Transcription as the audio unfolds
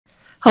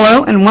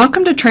Hello and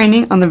welcome to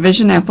training on the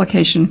Vision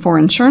application for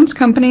insurance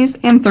companies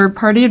and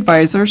third-party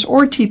advisors,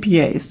 or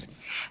TPAs.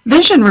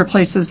 Vision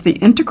replaces the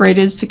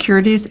Integrated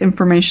Securities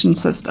Information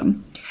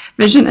System.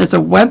 Vision is a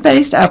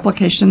web-based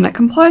application that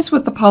complies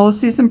with the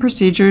policies and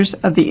procedures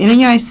of the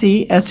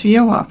NAIC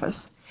SVO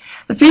office.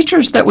 The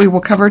features that we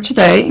will cover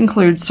today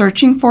include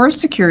searching for a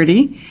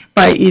security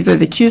by either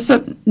the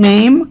CUSIP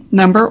name,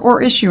 number,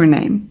 or issuer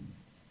name.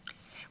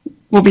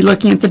 We'll be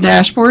looking at the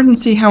dashboard and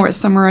see how it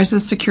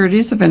summarizes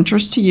securities of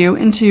interest to you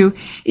into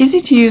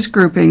easy-to-use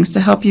groupings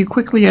to help you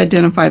quickly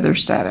identify their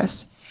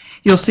status.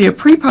 You'll see a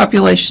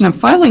pre-population of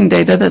filing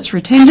data that's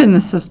retained in the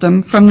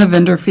system from the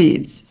vendor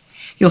feeds.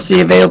 You'll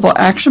see available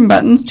action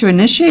buttons to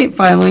initiate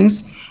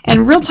filings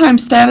and real-time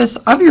status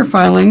of your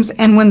filings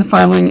and when the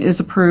filing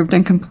is approved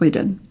and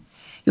completed.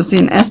 You'll see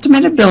an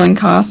estimated billing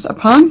cost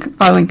upon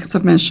filing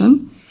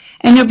submission,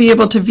 and you'll be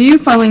able to view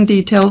filing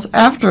details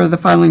after the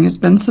filing has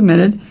been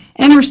submitted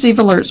and receive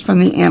alerts from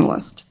the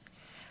analyst.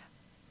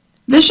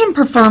 Vision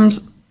performs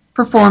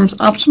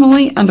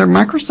optimally under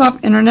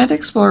Microsoft Internet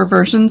Explorer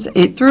versions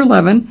 8 through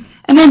 11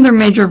 and under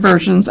major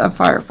versions of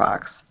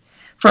Firefox.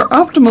 For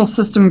optimal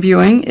system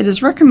viewing, it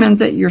is recommended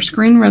that your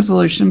screen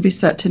resolution be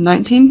set to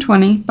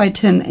 1920 by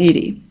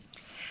 1080.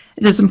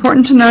 It is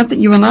important to note that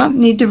you will not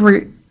need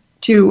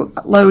to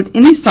load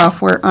any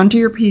software onto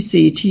your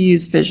PC to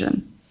use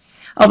Vision,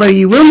 although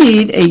you will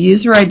need a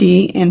user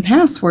ID and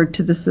password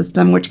to the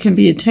system, which can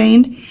be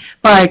attained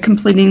by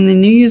completing the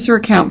new user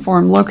account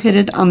form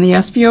located on the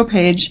SVO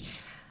page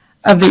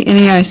of the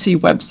NAIC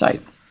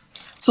website.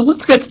 So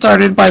let's get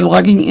started by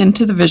logging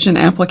into the Vision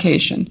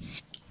application.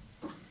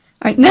 All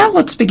right, now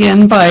let's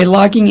begin by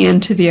logging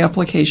into the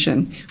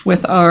application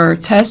with our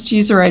test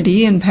user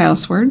ID and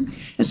password.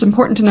 It's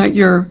important to note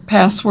your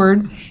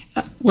password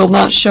will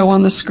not show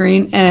on the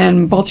screen,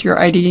 and both your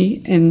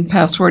ID and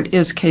password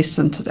is case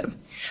sensitive.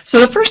 So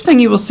the first thing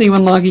you will see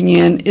when logging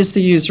in is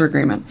the user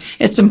agreement.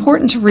 It's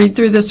important to read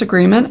through this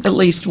agreement at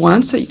least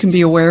once so you can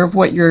be aware of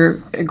what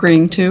you're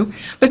agreeing to.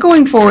 But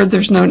going forward,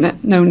 there's no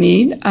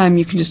need.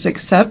 You can just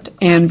accept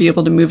and be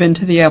able to move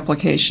into the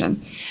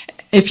application.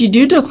 If you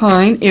do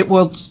decline, it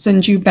will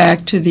send you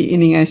back to the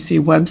NAIC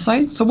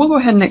website. So we'll go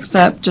ahead and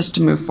accept just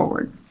to move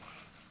forward.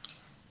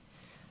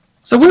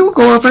 So we will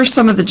go over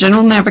some of the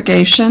general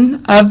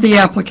navigation of the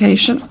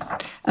application.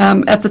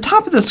 At the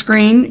top of the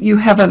screen, you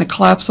have a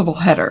collapsible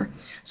header,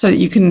 so that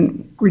you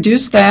can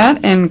reduce that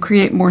and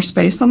create more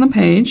space on the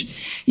page.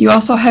 You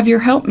also have your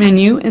help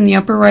menu in the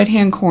upper right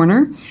hand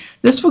corner.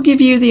 This will give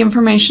you the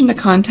information to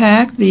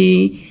contact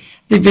the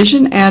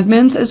Vision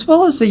admins as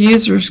well as the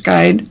user's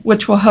guide,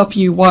 which will help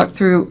you walk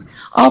through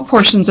all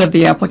portions of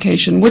the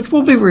application, which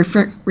we'll be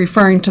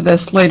referring to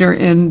this later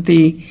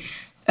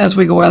as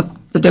we go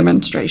out the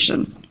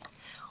demonstration.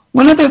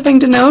 One other thing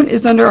to note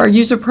is under our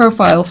user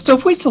profile. So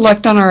if we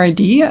select on our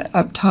ID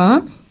up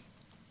top,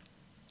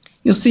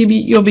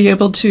 you'll be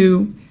able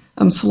to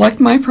select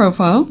My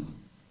Profile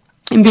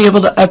and be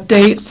able to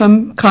update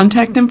some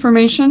contact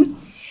information.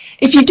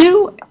 If you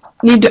do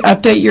need to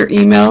update your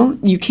email,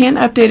 you can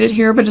update it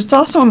here, but it's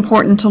also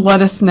important to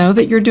let us know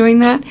that you're doing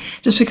that,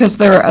 just because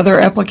there are other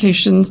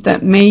applications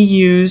that may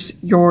use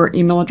your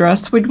email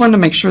address. We'd want to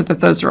make sure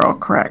that those are all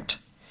correct.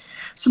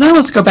 So now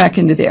let's go back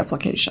into the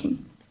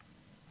application.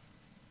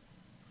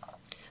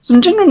 Some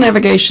general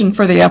navigation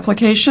for the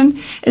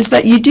application is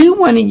that you do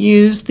want to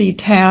use the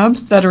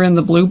tabs that are in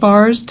the blue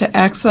bars to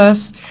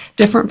access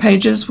different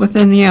pages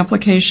within the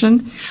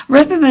application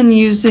rather than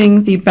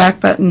using the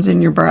back buttons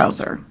in your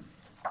browser.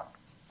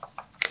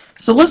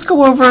 So let's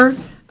go over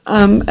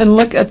and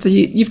look at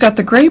you've got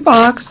the gray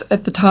box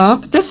at the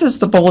top. This is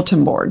the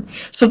bulletin board.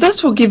 So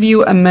this will give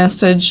you a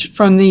message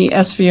from the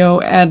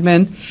SVO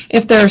admin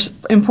if there's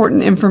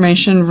important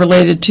information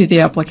related to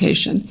the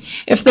application.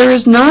 If there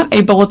is not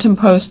a bulletin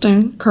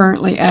posting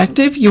currently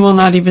active, you will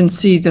not even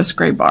see this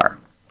gray bar.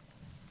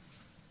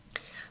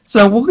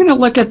 So we're going to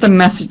look at the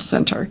Message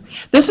Center.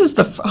 This is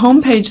the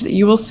home page that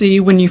you will see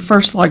when you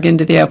first log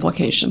into the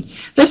application.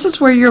 This is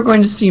where you're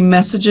going to see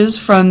messages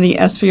from the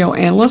SVO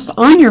analysts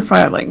on your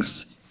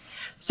filings.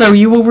 So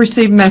you will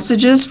receive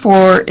messages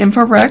for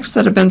InfoRecs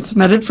that have been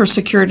submitted for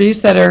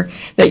securities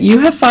that you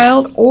have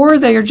filed, or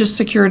they are just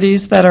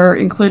securities that are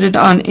included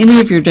on any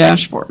of your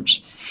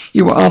dashboards.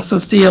 You will also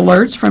see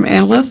alerts from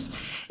analysts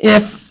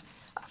if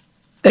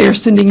they are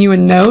sending you a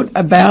note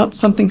about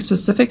something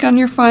specific on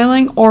your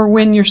filing, or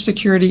when your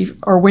security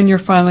or when your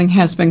filing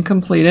has been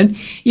completed.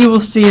 You will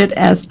see it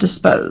as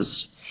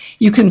disposed.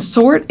 You can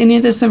sort any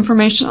of this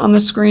information on the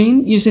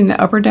screen using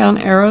the up or down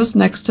arrows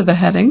next to the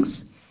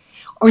headings.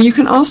 Or you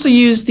can also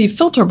use the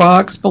filter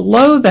box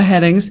below the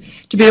headings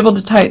to be able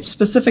to type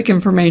specific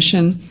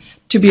information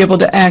to be able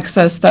to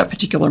access that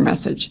particular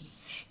message.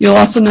 You'll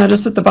also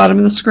notice at the bottom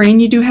of the screen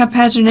you do have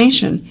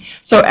pagination.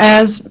 So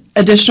as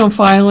additional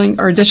filing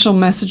or additional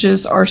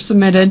messages are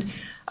submitted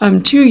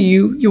to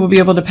you, you will be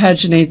able to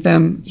paginate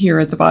them here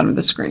at the bottom of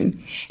the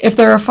screen. If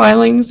there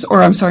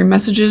are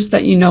messages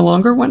that you no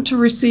longer want to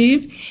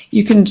receive,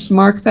 you can just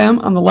mark them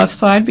on the left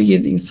side by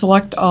using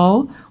Select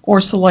All or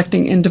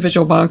selecting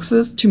individual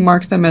boxes to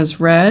mark them as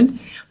read,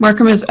 Mark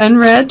them as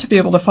unread to be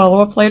able to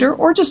follow up later,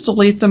 or just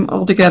delete them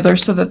altogether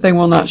so that they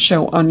will not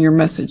show on your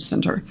message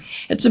center.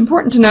 It's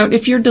important to note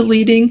if you're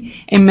deleting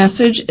a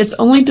message, it's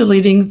only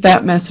deleting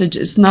that message.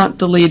 It's not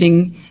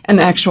deleting an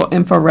actual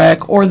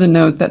InfoRec or the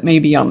note that may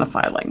be on the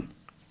filing.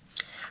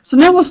 So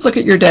now let's look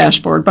at your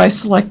dashboard by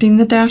selecting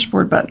the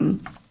Dashboard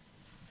button.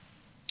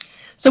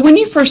 So when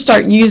you first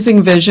start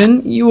using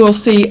Vision, you will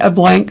see a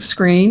blank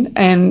screen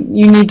and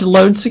you need to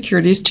load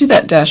securities to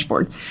that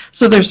dashboard.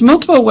 So there's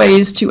multiple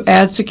ways to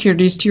add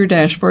securities to your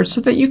dashboard so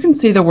that you can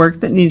see the work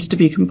that needs to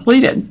be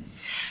completed.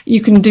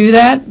 You can do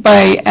that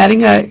by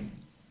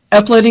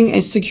uploading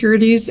a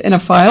securities in a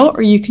file,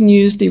 or you can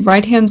use the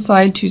right-hand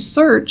side to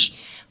search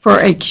for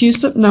a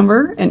CUSIP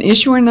number, an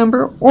issuer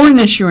number, or an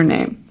issuer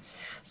name.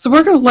 So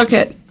we're going to look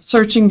at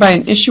searching by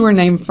an issuer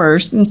name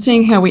first and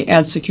seeing how we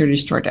add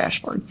securities to our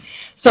dashboard.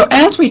 So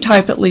as we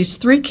type at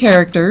least 3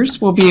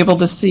 characters, we'll be able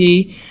to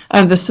see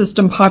the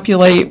system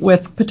populate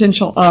with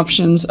potential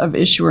options of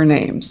issuer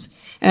names.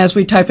 As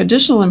we type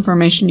additional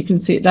information, you can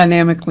see it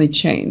dynamically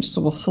change. So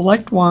we'll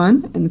select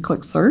one and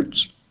click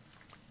search.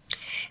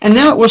 And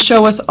now it will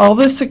show us all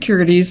the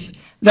securities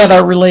that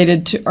are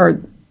related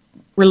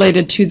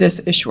to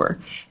this issuer.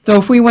 So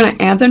if we want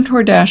to add them to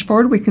our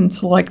dashboard, we can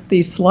select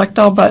the Select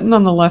All button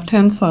on the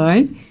left-hand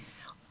side,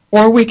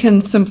 or we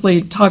can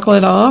simply toggle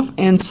it off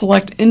and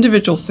select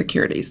individual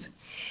securities.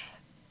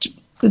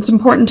 It's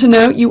important to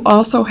note you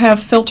also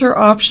have filter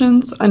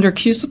options under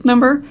CUSIP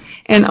number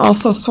and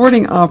also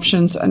sorting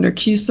options under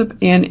CUSIP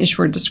and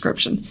issuer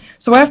description.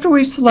 So after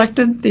we've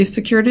selected the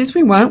securities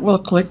we want, we'll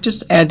click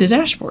just Add to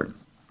Dashboard.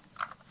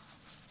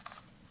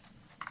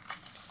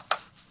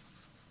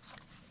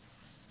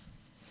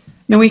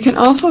 Now we can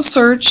also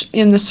search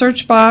in the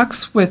search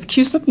box with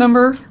CUSIP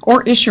number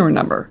or issuer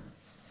number.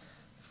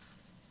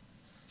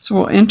 So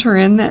we'll enter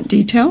in that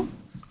detail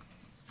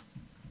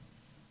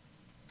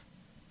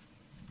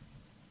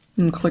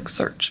and click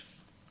search.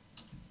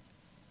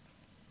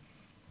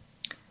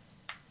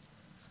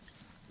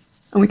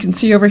 And we can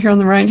see over here on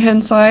the right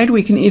hand side,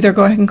 we can either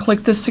go ahead and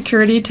click this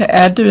security to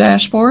add to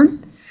dashboard,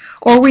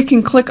 or we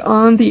can click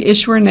on the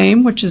issuer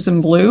name, which is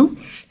in blue,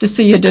 to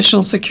see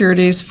additional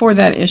securities for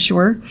that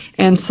issuer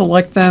and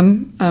select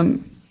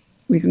them.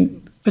 We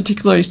can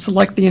particularly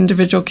select the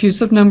individual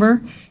CUSIP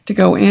number to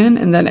go in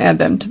and then add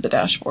them to the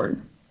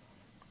dashboard.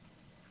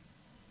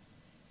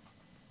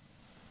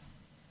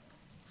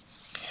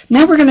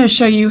 Now we're going to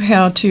show you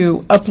how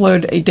to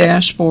upload a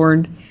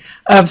dashboard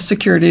of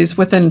securities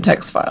within a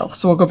text file.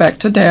 So we'll go back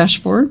to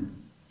Dashboard.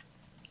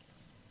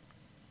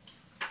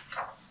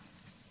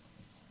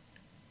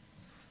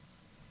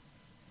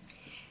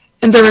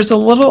 And there is a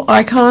little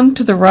icon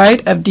to the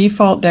right of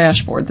Default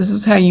Dashboard. This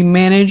is how you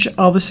manage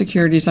all the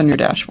securities on your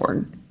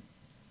dashboard.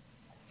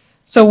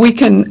 So we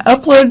can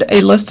upload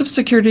a list of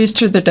securities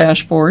to the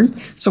dashboard.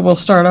 So we'll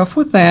start off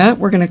with that.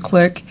 We're going to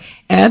click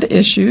Add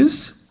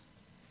Issues.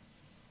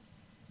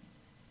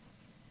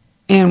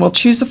 And we'll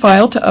choose a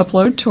file to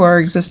upload to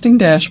our existing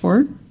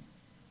dashboard.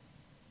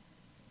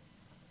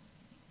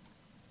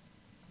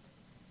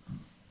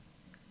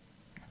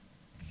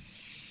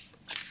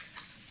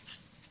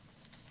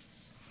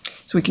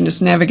 So we can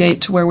just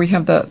navigate to where we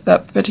have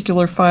that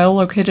particular file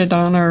located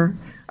on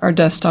our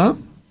desktop.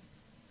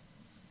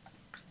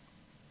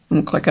 And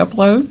we'll click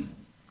Upload.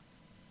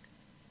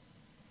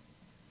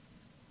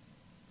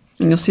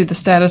 And you'll see the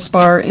status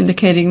bar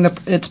indicating that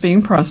it's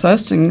being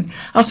processed, and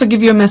also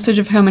give you a message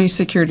of how many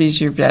securities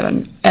you've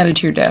added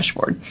to your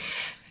dashboard.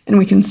 And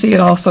we can see it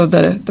also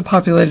the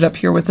populated up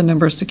here with the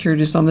number of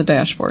securities on the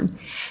dashboard.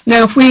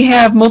 Now if we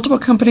have multiple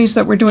companies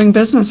that we're doing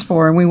business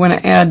for and we want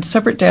to add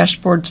separate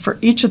dashboards for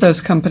each of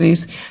those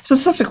companies,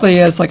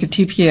 specifically as like a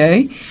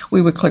TPA,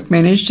 we would click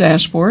Manage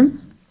Dashboard,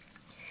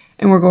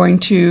 and we're going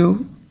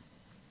to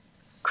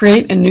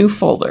create a new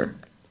folder.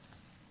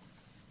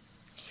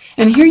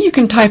 And here you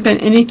can type in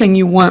anything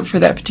you want for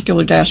that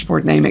particular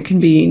dashboard name. It can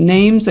be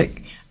names,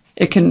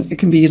 it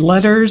can be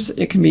letters,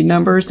 it can be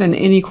numbers, and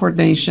any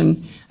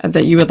coordination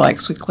that you would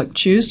like. So we click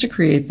Choose to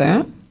create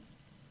that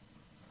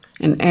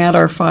and add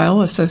our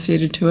file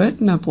associated to it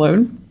and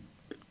upload.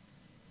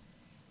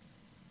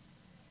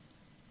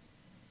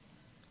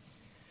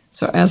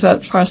 So as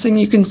that's processing,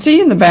 you can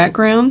see in the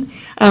background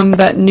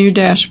that new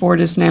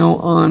dashboard is now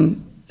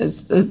on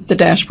the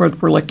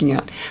dashboard we're looking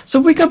at. So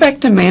if we go back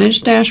to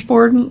Manage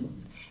Dashboard,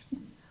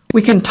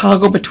 we can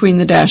toggle between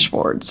the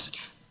dashboards.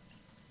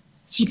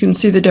 So you can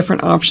see the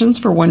different options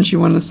for ones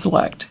you want to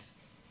select.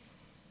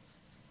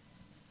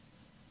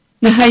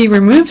 Now how you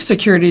remove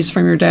securities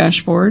from your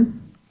dashboard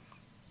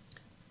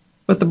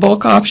with the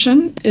bulk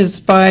option is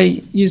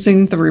by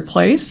using the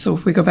Replace. So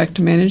if we go back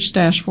to Manage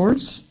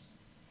Dashboards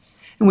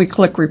and we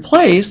click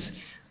Replace,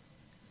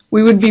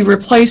 we would be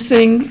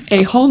replacing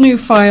a whole new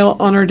file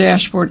on our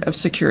dashboard of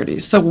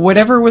securities. So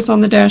whatever was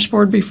on the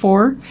dashboard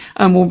before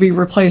will be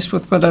replaced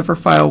with whatever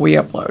file we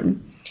upload.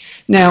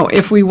 Now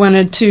if we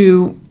wanted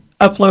to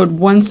upload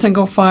one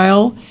single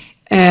file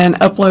and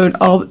update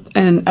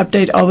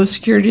all the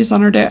securities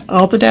on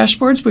all the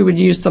dashboards, we would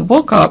use the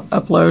bulk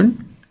upload.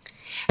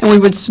 and we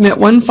would submit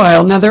one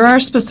file. Now there are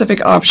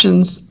specific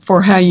options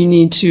for how you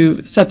need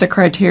to set the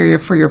criteria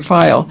for your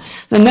file,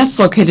 and that's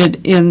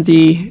located in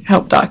the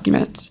help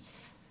documents.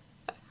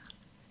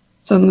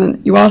 So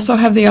then you also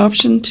have the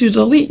option to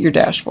delete your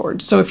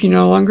dashboard. So if you're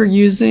no longer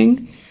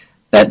using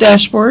that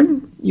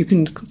dashboard, you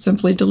can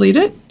simply delete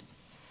it.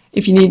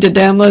 If you need to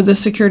download the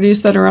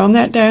securities that are on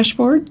that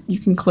dashboard, you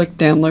can click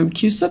Download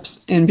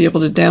CUSIPs and be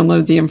able to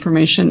download the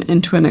information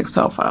into an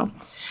Excel file.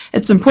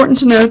 It's important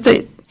to note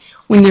that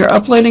when you're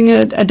uploading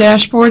a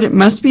dashboard, it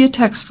must be a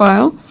text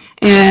file,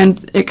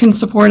 and it can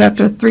support up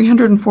to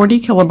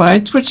 340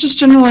 kilobytes, which is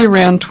generally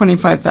around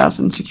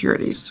 25,000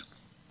 securities.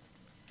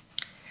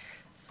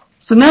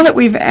 So now that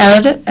we've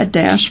added a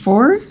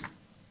dashboard,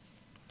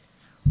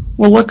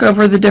 we'll look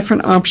over the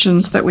different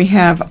options that we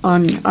have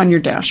on your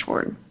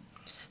dashboard.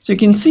 So you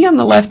can see on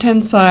the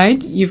left-hand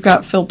side, you've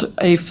got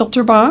a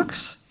filter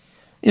box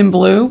in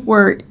blue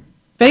where,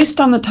 based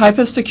on the type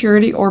of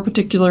security or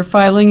particular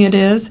filing it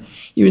is,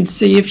 you would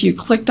see if you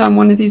clicked on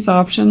one of these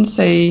options,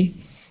 say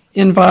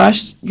in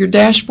VOSH, your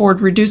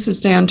dashboard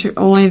reduces down to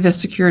only the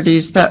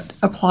securities that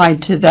apply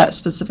to that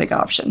specific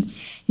option.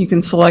 You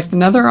can select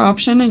another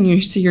option and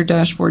you see your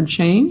dashboard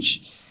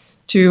change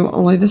to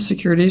only the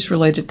securities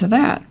related to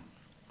that.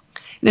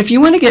 And if you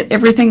want to get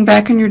everything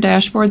back on your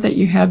dashboard that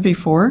you had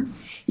before,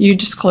 you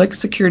just click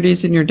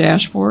Securities in your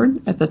dashboard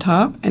at the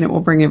top and it will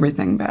bring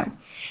everything back.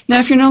 Now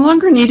if you're no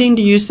longer needing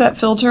to use that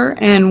filter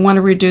and want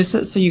to reduce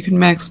it so you can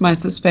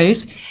maximize the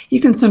space, you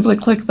can simply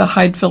click the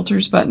Hide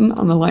Filters button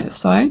on the left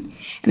side,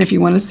 and if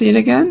you want to see it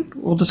again,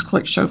 we'll just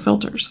click Show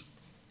Filters.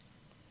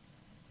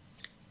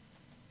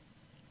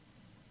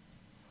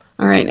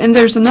 Alright, and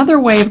there's another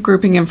way of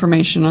grouping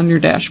information on your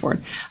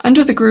dashboard.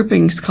 Under the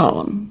Groupings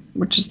column,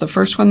 which is the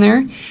first one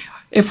there,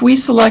 if we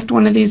select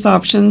one of these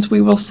options,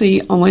 we will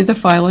see only the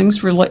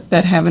filings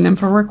that have an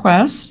info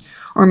request,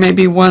 or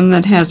maybe one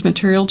that has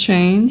material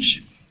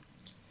change,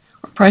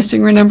 or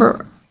pricing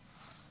request,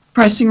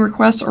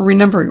 or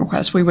renumbering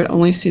request. We would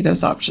only see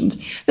those options.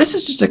 This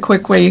is just a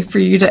quick way for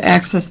you to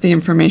access the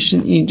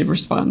information you need to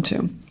respond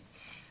to.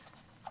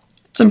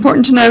 It's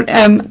important to note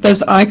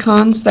those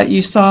icons that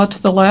you saw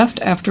to the left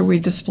after we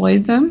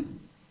displayed them.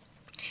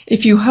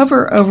 If you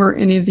hover over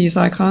any of these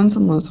icons,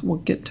 and we'll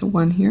get to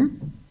one here.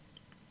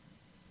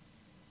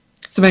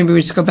 So maybe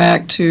we just go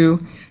back to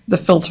the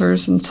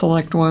filters and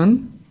select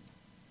one.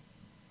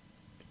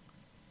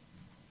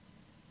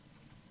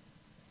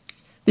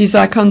 These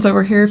icons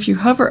over here, if you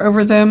hover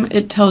over them,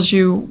 it tells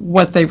you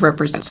what they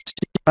represent.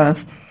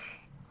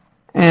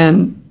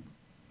 And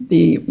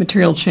the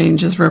material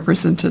change is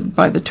represented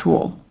by the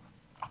tool.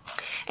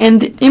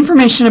 And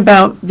information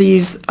about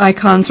these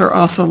icons are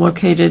also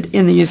located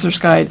in the user's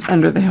guide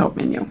under the Help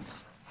menu.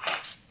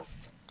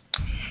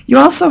 You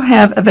also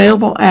have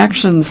available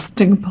actions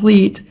to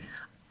complete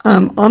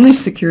on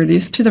these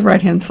securities to the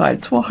right-hand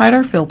side. So we'll hide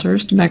our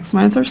filters to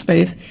maximize our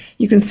space.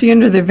 You can see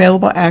under the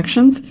available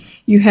actions,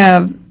 you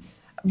have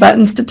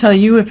buttons to tell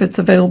you if it's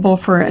available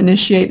for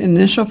initiate an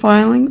initial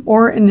filing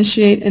or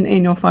initiate an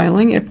annual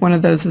filing. If one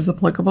of those is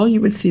applicable,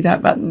 you would see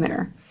that button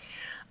there.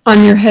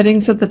 On your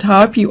headings at the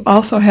top, you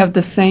also have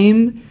the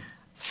same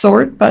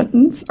sort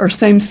buttons, or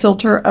same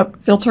sort up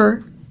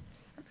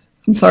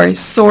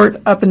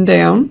and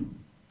down,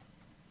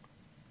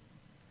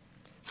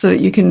 so that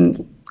you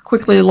can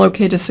quickly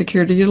locate a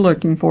security you're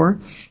looking for.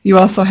 You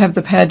also have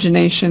the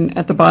pagination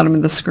at the bottom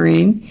of the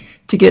screen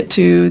to get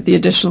to the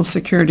additional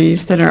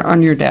securities that are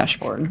on your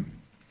dashboard.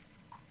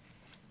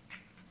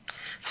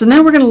 So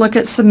now we're going to look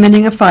at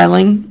submitting a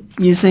filing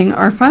using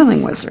our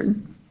filing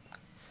wizard.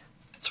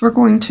 So we're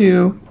going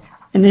to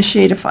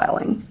initiate a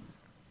filing.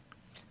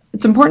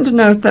 It's important to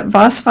note that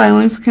VOS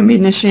filings can be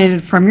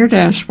initiated from your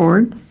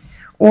dashboard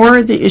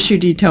or the issue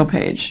detail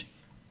page.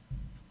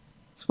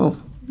 So we'll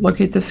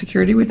locate the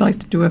security we'd like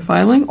to do a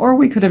filing, or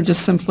we could have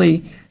just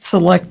simply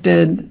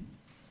selected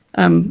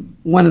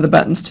one of the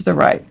buttons to the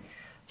right.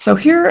 So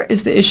here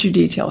is the issue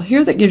detail.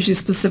 Here that gives you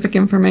specific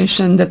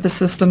information that the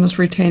system is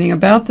retaining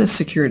about this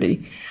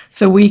security.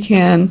 So we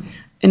can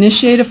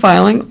initiate a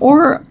filing,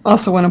 or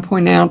also want to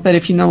point out that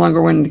if you no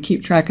longer wanted to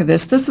keep track of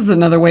this, this is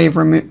another way of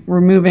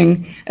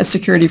removing a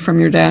security from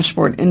your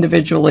dashboard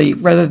individually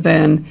rather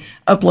than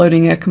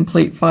uploading a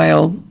complete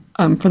file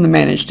from the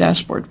Manage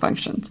Dashboard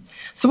functions.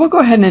 So we'll go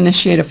ahead and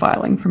initiate a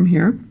filing from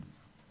here.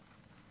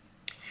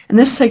 And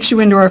this takes you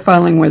into our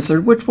filing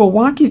wizard, which will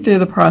walk you through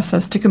the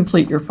process to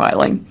complete your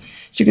filing.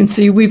 As you can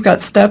see, we've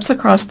got steps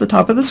across the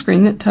top of the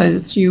screen that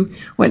tells you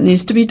what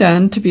needs to be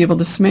done to be able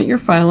to submit your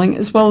filing,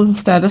 as well as a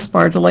status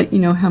bar to let you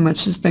know how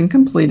much has been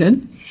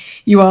completed.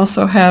 You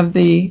also have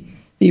the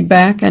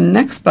back and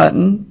next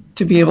button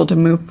to be able to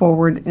move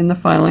forward in the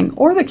filing,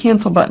 or the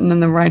cancel button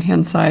on the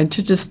right-hand side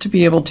to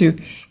be able to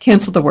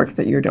cancel the work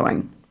that you're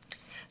doing.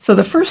 So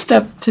the first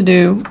step to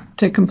do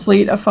to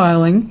complete a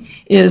filing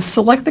is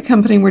select the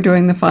company we're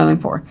doing the filing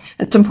for.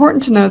 It's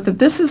important to note that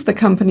this is the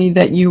company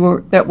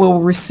that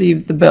will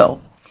receive the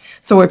bill.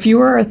 So if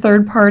you are a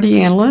third-party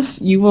analyst,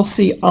 you will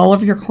see all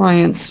of your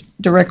clients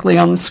directly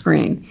on the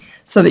screen.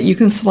 so that you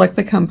can select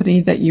the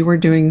company that you are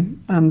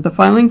doing the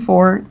filing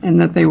for and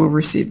that they will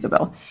receive the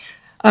bill.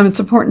 It's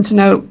important to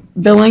note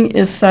billing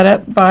is set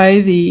up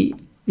by the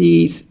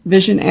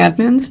Vision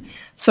admins,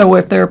 so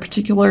if there are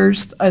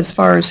particulars as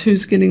far as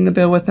who's getting the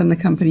bill within the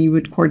company, you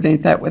would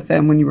coordinate that with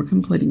them when you were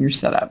completing your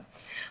setup.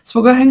 So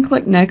we'll go ahead and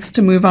click Next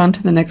to move on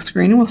to the next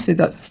screen, and we'll see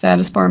that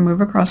status bar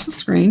move across the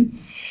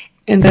screen.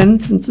 And then,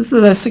 since this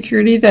is a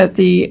security that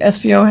the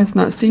SVO has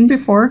not seen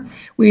before,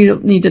 we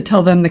need to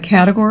tell them the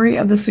category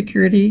of the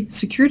security,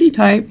 security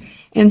type,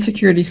 and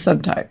security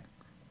subtype.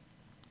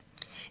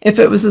 If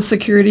it was a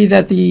security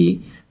that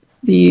the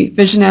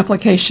Vision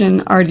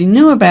application already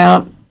knew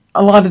about,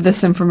 a lot of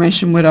this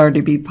information would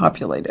already be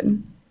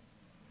populated.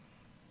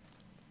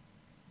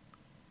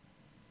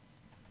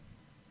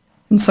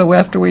 And so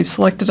after we've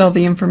selected all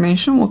the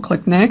information, we'll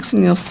click Next,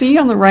 and you'll see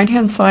on the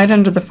right-hand side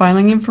under the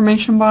filing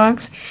information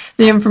box,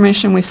 the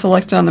information we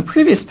selected on the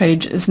previous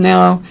page is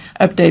now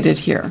updated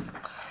here.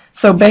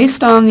 So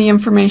based on the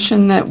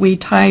information that we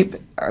type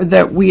or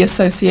that we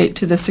associate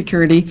to the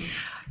security,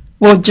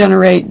 we'll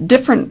generate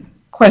different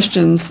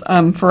questions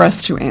for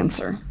us to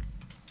answer.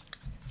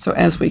 So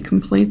as we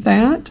complete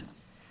that,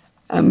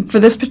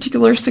 for this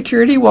particular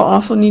security, we'll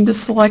also need to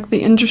select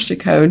the industry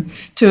code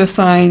to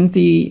assign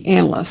the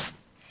analyst.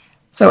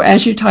 So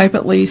as you type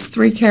at least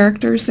 3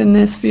 characters in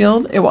this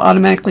field, it will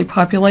automatically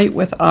populate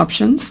with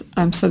options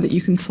so that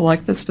you can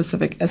select the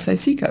specific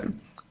SIC code.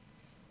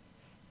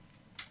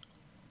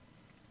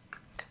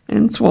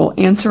 And so we'll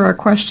answer our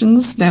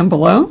questions down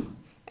below,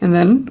 and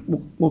then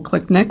we'll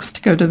click Next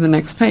to go to the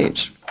next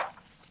page.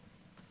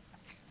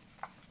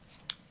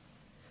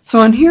 So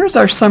on here is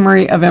our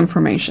summary of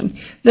information.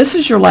 This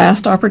is your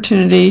last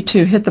opportunity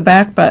to hit the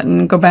back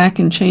button, go back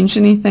and change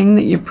anything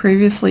that you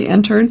previously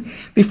entered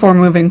before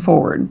moving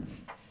forward.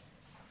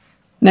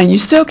 Now you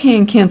still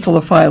can cancel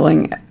the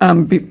filing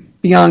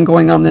beyond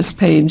going on this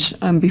page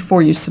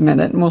before you submit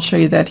it, and we'll show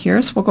you that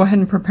here. So we'll go ahead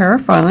and prepare our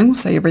filing. We'll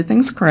say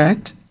everything's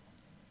correct.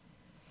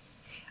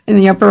 In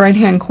the upper right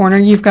hand corner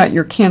you've got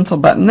your cancel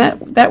button.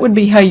 That would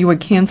be how you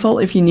would cancel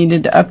if you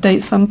needed to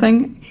update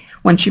something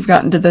once you've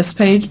gotten to this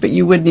page, but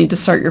you would need to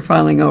start your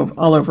filing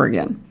all over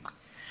again.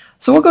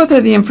 So we'll go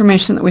through the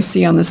information that we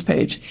see on this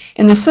page.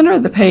 In the center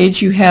of the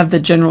page you have the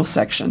general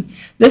section.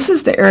 This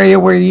is the area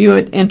where you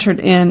had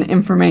entered in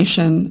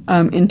information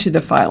into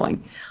the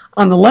filing.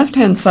 On the left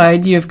hand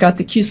side you've got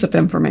the CUSIP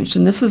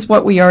information. This is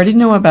what we already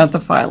know about the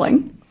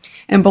filing.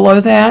 And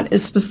below that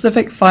is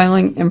specific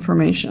filing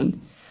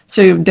information.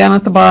 So down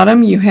at the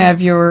bottom you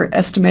have your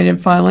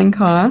estimated filing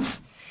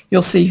costs.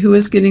 You'll see who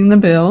is getting the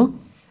bill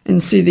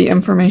and see the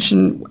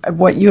information of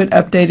what you had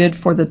updated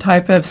for the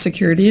type of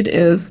security it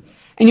is.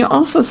 And you'll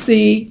also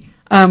see,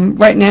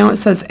 right now it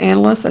says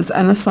analyst as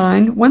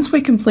unassigned. Once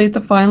we complete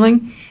the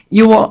filing,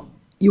 you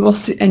will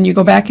see, and you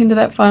go back into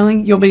that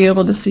filing, you'll be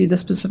able to see the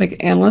specific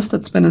analyst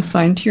that's been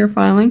assigned to your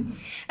filing.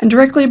 And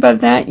directly above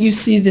that, you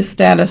see the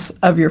status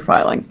of your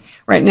filing.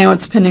 Right now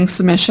it's pending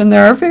submission.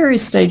 There are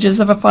various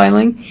stages of a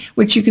filing,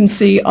 which you can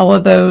see all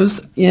of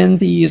those in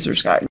the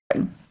user's guide.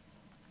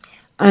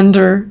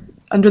 Under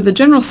the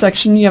general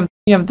section, you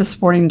have the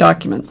supporting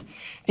documents.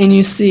 And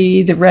you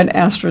see the red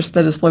asterisk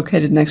that is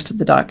located next to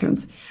the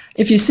documents.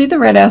 If you see the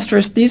red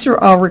asterisk, these are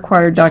all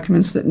required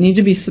documents that need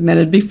to be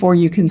submitted before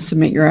you can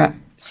submit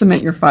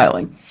your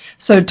filing.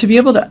 So to be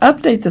able to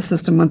update the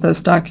system with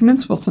those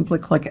documents, we'll simply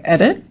click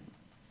Edit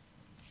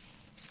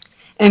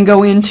and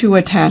go into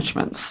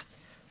Attachments.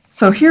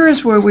 So here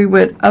is where we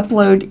would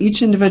upload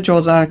each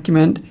individual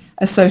document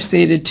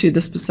associated to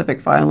the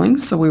specific filing.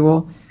 So we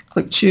will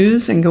click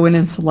Choose and go in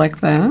and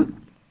select that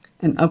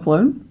and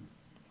upload.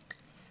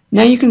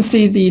 Now you can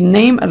see the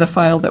name of the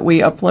file that we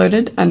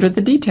uploaded under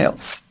the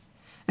details.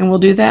 And we'll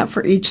do that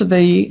for each of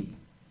the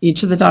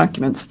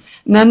documents.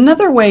 Now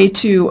another way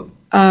to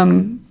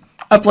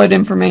upload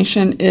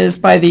information is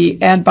by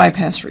the Add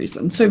Bypass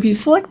reason. So if you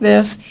select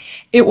this,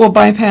 it will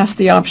bypass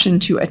the option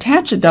to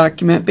attach a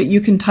document, but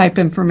you can type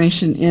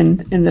information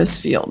in this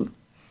field.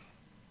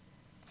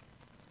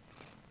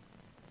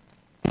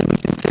 And we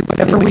can see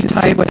whatever we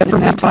type, whatever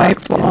we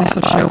type will also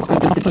show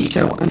under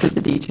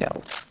the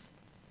details.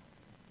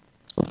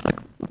 We'll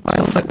select the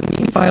files that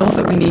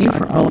we need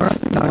for all our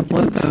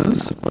upload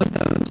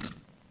those.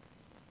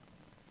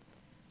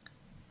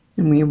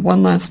 And we have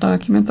one last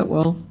document that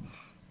we'll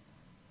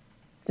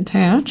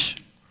attach.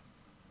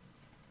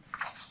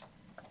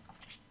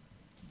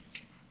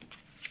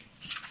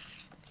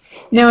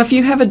 Now if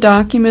you have a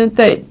document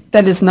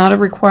that is not a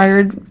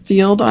required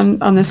field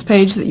on this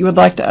page that you would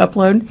like to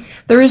upload,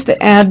 there is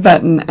the Add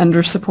button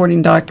under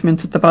Supporting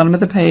Documents at the bottom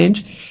of the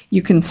page.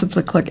 You can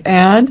simply click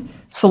Add,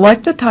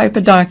 select the type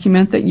of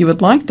document that you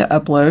would like to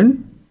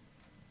upload,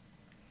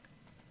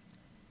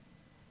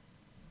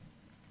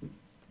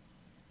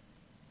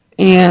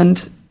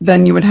 and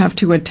then you would have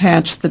to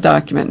attach the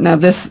document. Now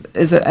this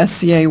is a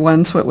SCA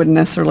one, so it wouldn't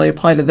necessarily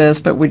apply to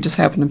this, but we just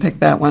happen to pick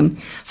that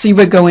one. So you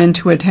would go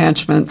into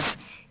Attachments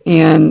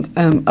and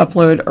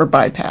upload or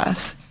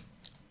bypass.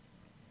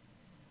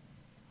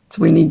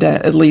 So we need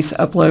to at least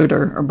upload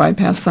or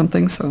bypass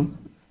something, so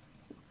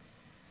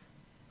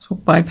So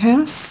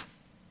bypass.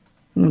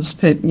 We'll just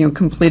put,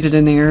 completed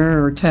an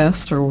error or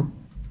test, or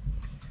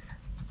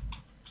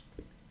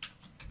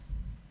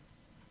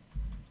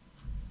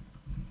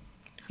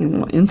and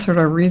we'll insert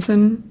our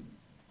reason,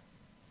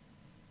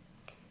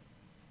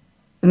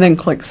 and then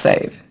click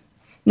Save.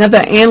 Now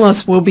the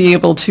analyst will be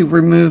able to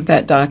remove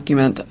that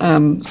document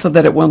so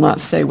that it will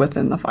not stay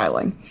within the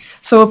filing.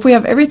 So if we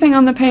have everything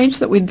on the page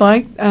that we'd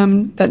like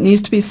that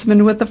needs to be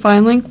submitted with the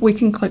file link, we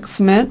can click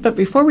Submit. But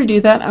before we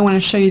do that, I want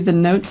to show you the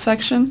Notes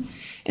section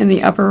in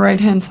the upper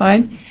right-hand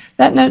side.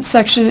 That Notes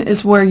section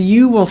is where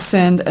you will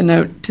send a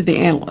note to the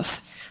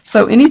analyst.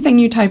 So anything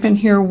you type in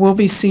here will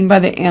be seen by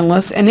the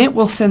analyst, and it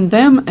will send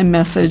them a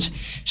message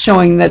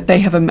showing that they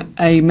have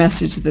a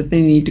message that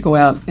they need to go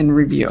out and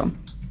review.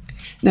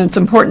 Now it's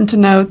important to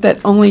note that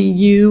only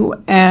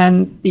you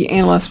and the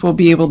analyst will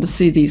be able to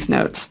see these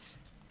notes.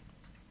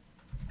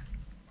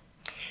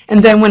 And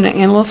then when the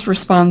analyst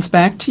responds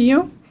back to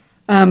you,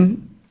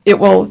 you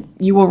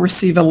will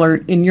receive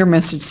alert in your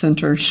message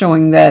center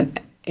showing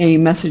that a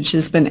message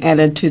has been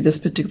added to this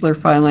particular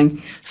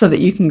filing so that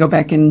you can go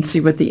back and see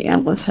what the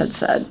analyst had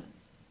said.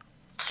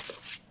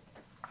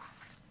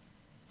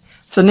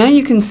 So now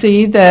you can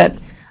see that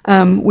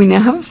we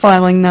now have a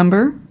filing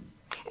number,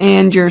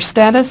 and your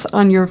status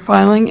on your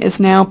filing is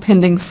now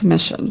pending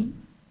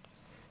submission.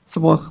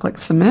 So we'll click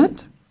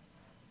Submit.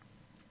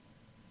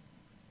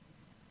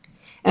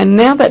 And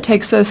now that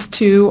takes us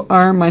to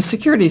our My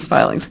Securities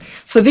filings.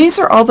 So these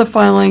are all the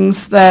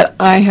filings that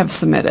I have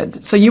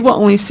submitted. So you will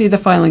only see the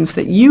filings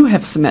that you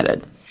have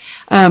submitted.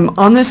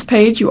 On this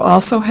page, you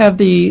also have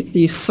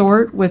the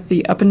sort with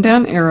the up and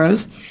down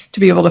arrows to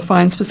be able to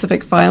find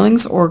specific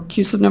filings or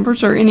CUSIP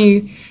numbers or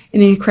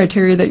any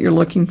criteria that you're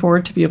looking for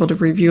to be able to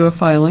review a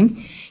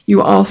filing.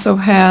 You also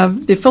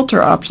have the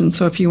filter option,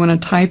 so if you want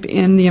to type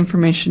in the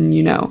information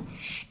you know.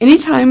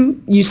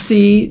 Anytime you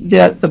see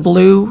the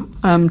blue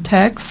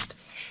text,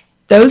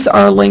 those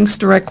are links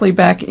directly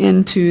back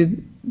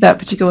into that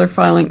particular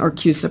filing or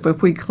CUSIP.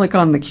 If we click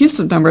on the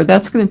CUSIP number,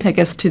 that's going to take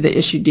us to the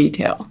issue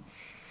detail.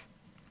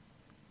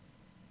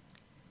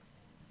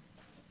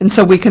 And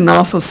so we can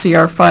also see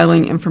our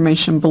filing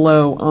information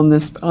below on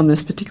this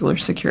particular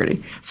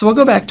security. So we'll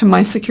go back to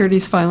My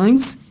Securities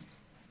Filings,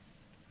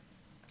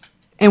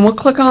 and we'll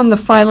click on the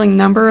filing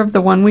number of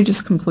the one we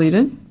just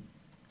completed.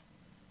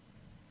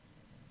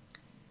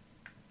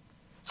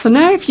 So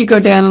now if you go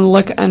down and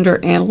look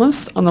under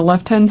Analyst on the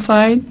left-hand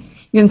side,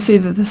 you can see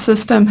that the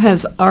system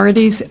has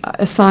already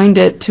assigned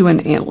it to an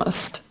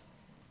analyst.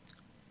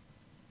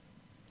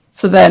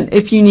 So that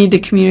if you need to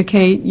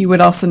communicate, you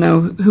would also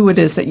know who it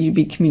is that you'd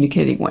be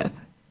communicating with.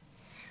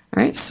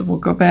 All right, so we'll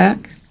go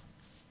back.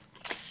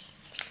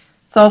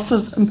 It's also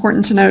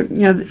important to note,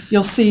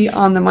 you'll see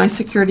on the My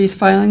Securities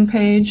filing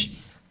page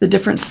the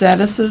different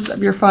statuses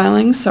of your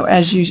filings. So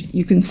as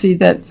you can see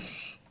that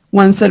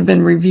ones that have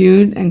been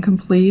reviewed and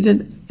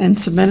completed and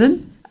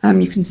submitted,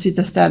 you can see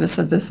the status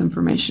of this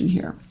information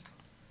here.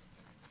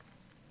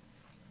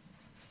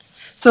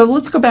 So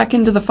let's go back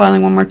into the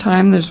filing one more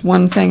time. There's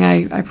one thing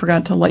I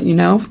forgot to let you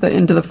know, the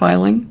end of the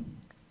filing.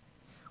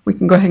 We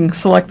can go ahead and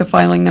select the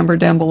filing number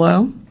down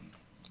below.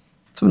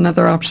 So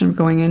another option of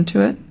going into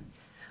it.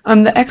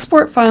 The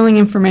export filing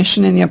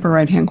information in the upper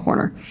right-hand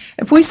corner.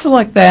 If we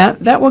select that,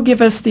 that will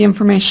give us the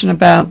information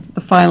about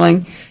the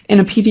filing in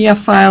a PDF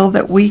file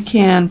that we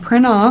can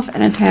print off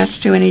and attach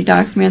to any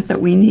document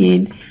that we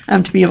need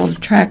to be able to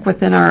track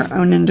within our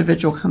own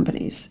individual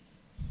companies.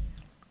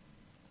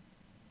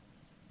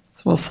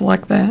 So we'll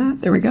select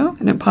that. There we go,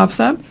 and it pops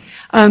up.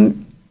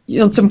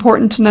 It's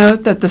important to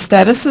note that the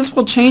statuses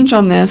will change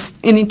on this.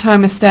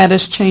 Anytime a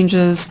status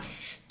changes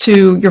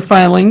to your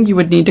filing, you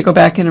would need to go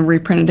back in and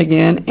reprint it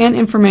again, and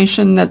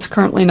information that's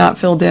currently not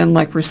filled in,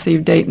 like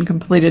received date and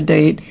completed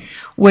date,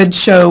 would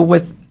show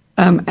with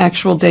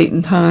actual date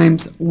and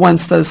times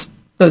once those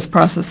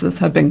processes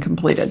have been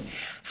completed.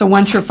 So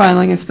once your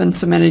filing has been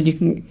submitted,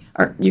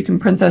 you can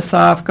print this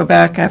off, go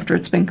back after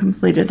it's been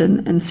completed,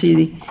 and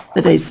see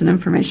the dates and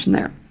information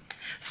there.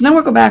 So now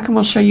we'll go back and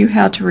we'll show you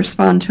how to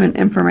respond to an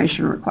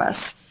information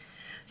request.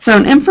 So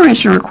an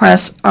information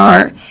request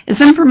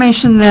is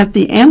information that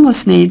the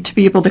analysts need to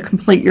be able to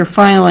complete your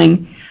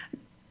filing.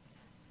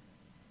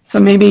 So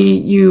maybe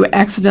you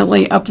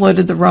accidentally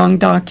uploaded the wrong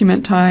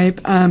document type,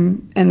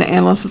 and the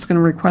analyst is going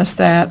to request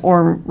that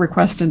or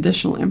request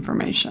additional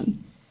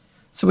information.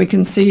 So we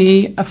can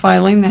see a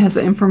filing that has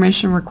an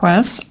information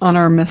request on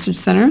our message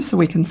center, so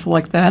we can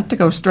select that to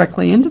go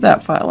directly into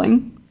that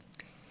filing.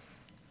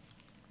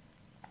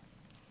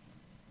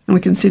 And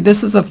we can see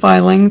this is a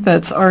filing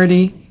that's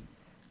already,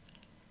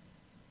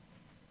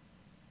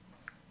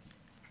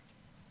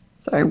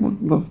 sorry,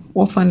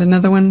 we'll find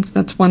another one.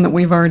 That's one that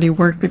we've already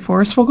worked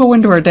before. So we'll go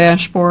into our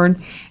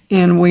dashboard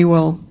and we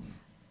will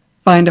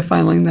find a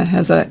filing that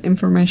has an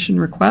information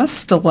request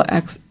still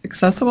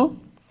accessible.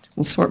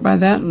 We'll sort by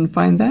that and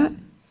find that.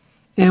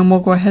 And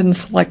we'll go ahead and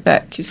select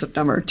that CUSIP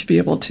number to be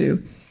able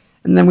to,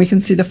 and then we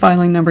can see the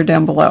filing number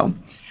down below.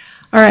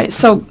 All right,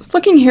 so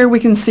looking here, we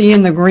can see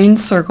in the green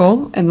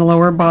circle in the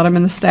lower bottom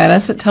in the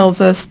status, it tells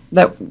us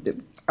that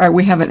All right,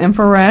 we have an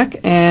InfoRec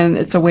and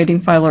it's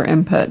awaiting filer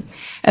input.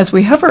 As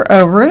we hover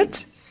over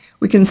it,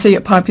 we can see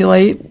it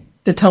populate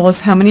to tell us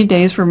how many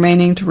days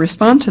remaining to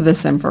respond to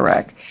this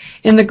InfoRec.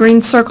 In the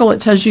green circle,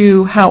 it tells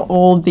you how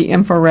old the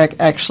InfoRec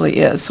actually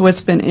is. So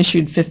it's been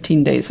issued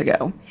 15 days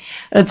ago.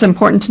 It's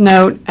important to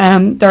note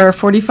there are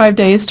 45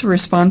 days to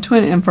respond to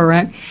an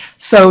InfoRec.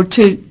 So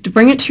to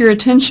bring it to your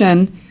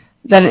attention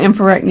that an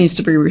InfoRec needs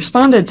to be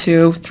responded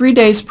to, 3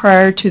 days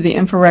prior to the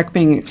InfoRec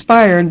being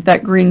expired,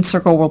 that green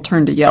circle will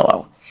turn to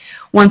yellow.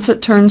 Once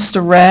it turns to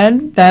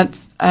red,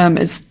 that's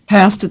it's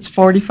past its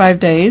 45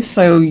 days,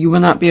 so you will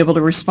not be able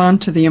to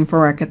respond to the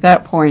InfoRec at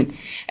that point,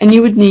 and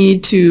you would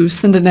need to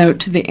send a note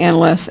to the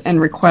analyst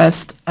and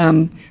request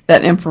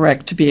that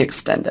InfoRec to be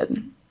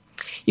extended.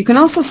 You can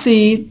also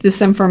see this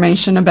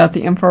information about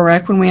the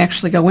InfoRec when we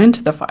actually go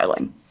into the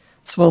filing.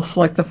 So we'll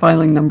select the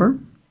filing number.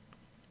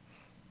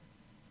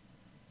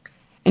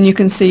 And you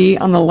can see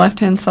on the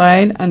left-hand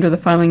side under the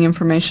filing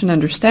information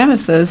under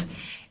statuses,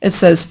 it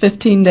says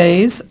 15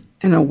 days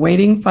and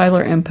awaiting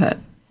filer input.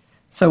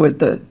 So with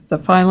the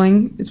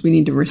filing is we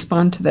need to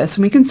respond to this.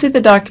 And we can see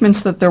the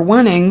documents that they're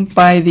wanting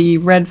by the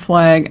red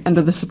flag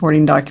under the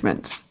supporting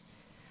documents.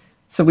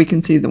 So we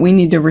can see that we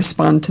need to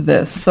respond to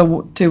this.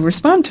 So to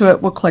respond to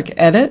it, we'll click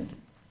Edit.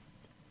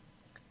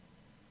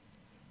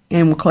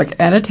 And we'll click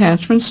Add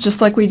Attachments.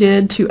 Just like we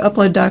did to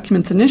upload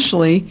documents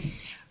initially,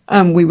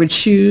 we would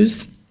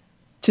choose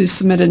to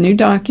submit a new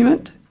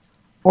document,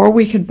 or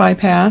we could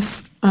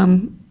bypass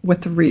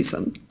with the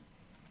reason.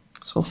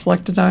 So we'll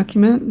select a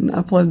document and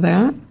upload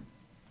that.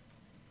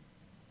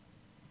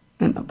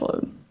 And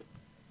upload.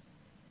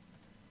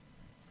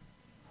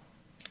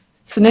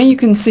 So now you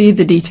can see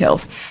the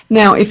details.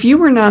 Now, if you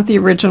were not the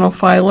original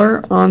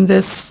filer on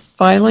this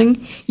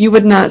filing, you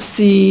would not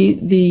see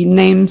the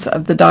names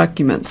of the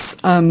documents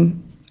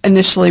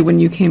initially when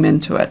you came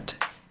into it.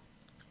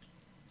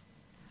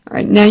 All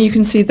right, now you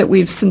can see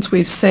that since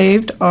we've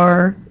saved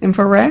our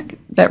InfoRec,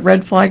 that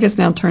red flag is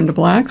now turned to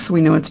black, so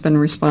we know it's been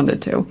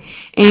responded to.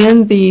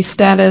 And the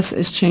status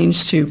is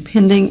changed to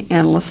pending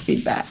analyst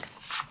feedback.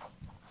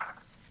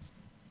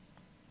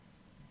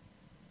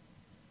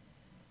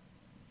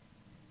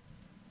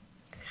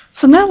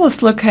 So now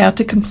let's look how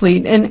to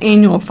complete an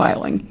annual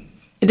filing.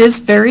 It is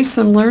very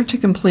similar to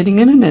completing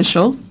an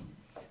initial.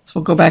 So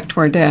we'll go back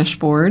to our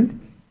dashboard.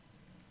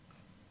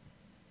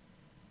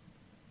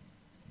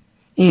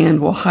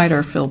 And we'll hide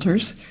our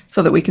filters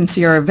so that we can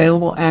see our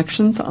available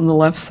actions on the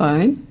left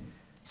side.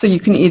 So you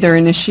can either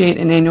initiate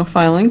an annual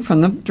filing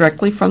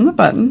directly from the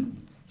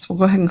button. So we'll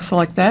go ahead and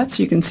select that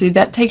so you can see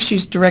that takes you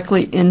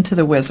directly into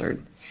the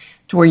wizard,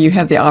 to where you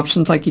have the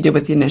options like you did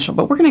with the initial.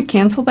 But we're going to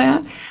cancel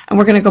that, and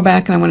we're going to go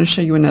back, and I want to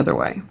show you another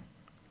way.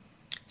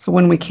 So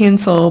when we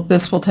cancel,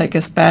 this will take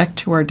us back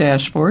to our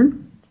dashboard.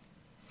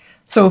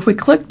 So if we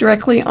click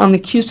directly on the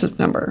CUSIP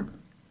number,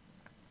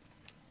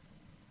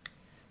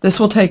 this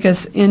will take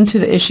us into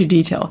the issue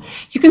detail.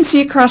 You can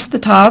see across the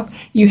top,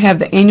 you have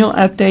the annual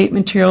update,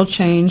 material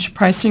change,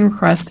 pricing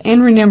request,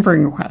 and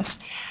renumbering request.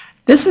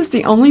 This is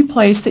the only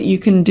place that you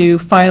can do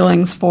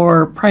filings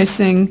for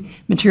pricing,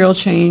 material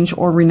change,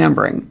 or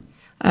renumbering.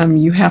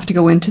 You have to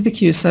go into the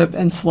CUSIP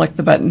and select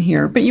the button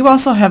here, but you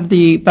also have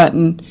the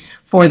button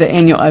for the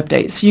annual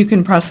update, so you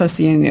can process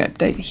the annual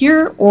update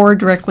here or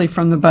directly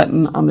from the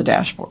button on the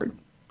dashboard.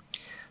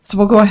 So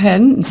we'll go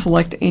ahead and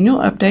select annual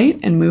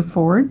update and move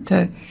forward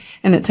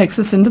and it takes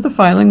us into the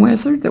filing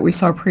wizard that we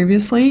saw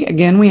previously.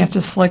 Again, we have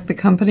to select the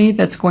company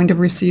that's going to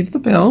receive the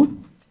bill.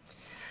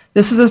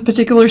 This is a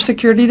particular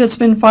security that's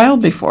been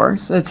filed before,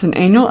 so it's an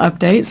annual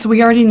update, so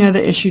we already know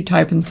the issue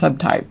type and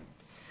subtype.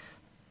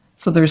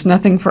 So there's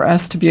nothing for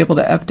us to be able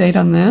to update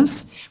on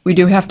this. We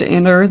do have to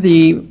enter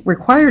the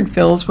required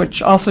fields,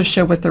 which also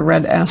show with the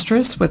red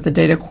asterisk with the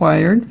date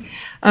acquired.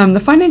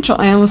 The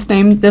financial analyst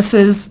name, this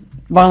is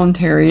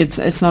voluntary.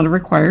 It's not a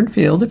required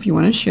field if you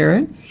want to share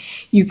it.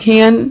 You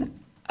can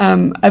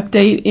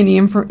update any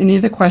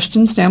of the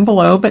questions down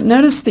below, but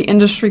notice the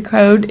industry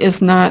code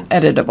is not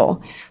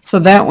editable. So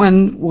that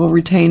one will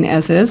retain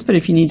as is, but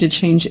if you need to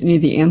change any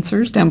of the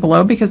answers down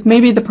below, because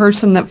maybe the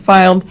person that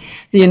filed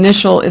the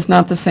initial is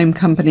not the same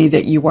company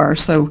that you are,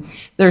 so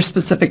there's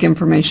specific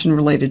information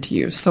related to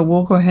you. So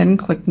we'll go ahead and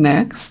click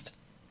Next.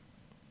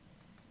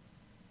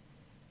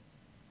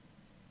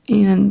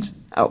 And,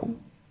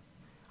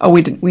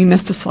 we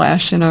missed a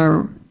slash in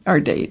our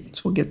date,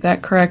 so we'll get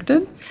that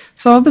corrected.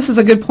 So this is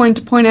a good point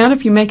to point out.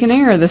 If you make an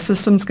error, the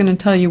system's going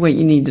to tell you what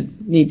you need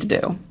to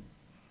do.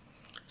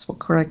 So we'll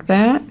correct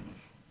that,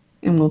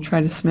 and we'll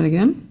try to submit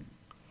again.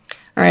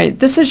 All right,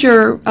 this is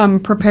your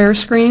prepare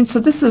screen. So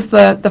this is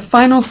the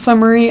final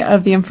summary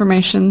of the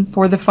information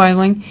for the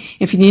filing.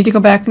 If you need to go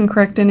back and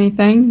correct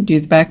anything, do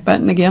the back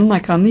button again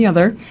like on the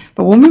other,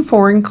 but we'll move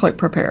forward and click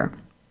prepare.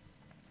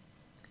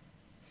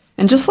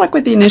 And just like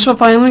with the initial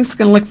filing, it's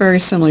going to look very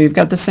similar. You've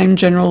got the same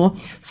general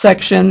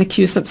section, the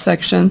CUSIP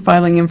section,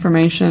 filing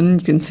information.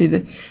 You can see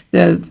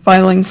the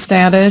filing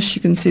status.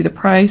 You can see the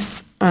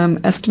price,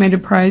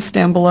 estimated price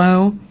down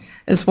below,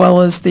 as well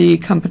as the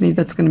company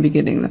that's going to be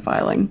getting the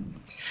filing.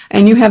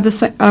 And you have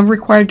the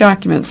required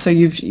documents, so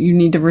you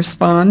need to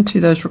respond to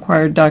those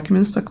required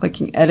documents by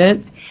clicking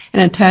Edit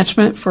and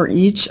Attachment for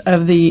each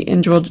of the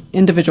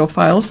individual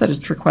files that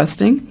it's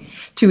requesting,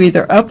 to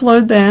either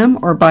upload them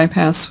or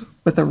bypass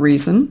with a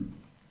reason.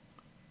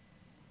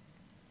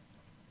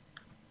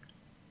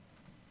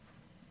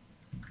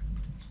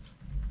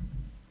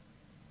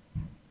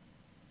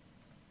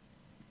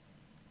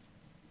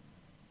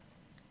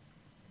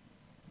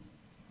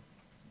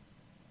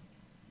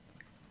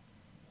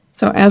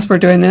 So as we're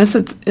doing this,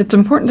 it's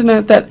important to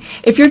note that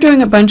if you're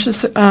doing a bunch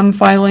of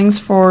filings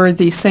for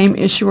the same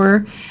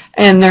issuer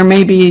and there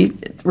may be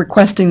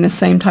requesting the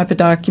same type of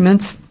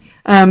documents,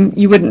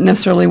 you wouldn't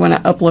necessarily want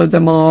to upload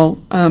them all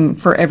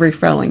for every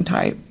filing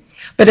type.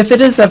 But if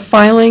it is a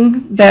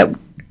filing that,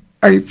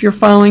 or if you're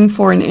filing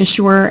for an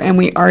issuer and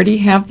we already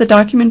have the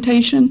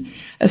documentation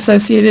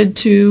associated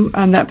to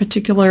that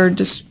particular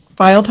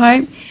file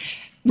type,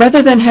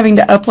 rather than having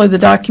to upload the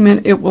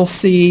document, it will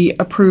see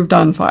approved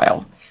on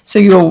file. So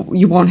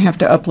you won't have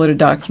to upload a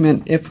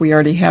document if we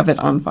already have it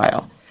on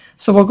file.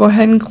 So we'll go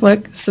ahead and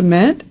click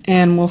Submit,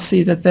 and we'll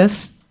see that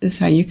this is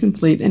how you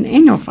complete an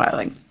annual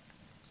filing.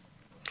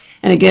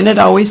 And again, it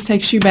always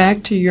takes you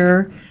back to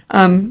your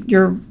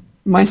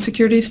My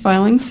Securities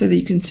filings so that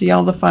you can see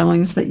all the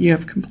filings that you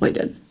have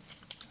completed.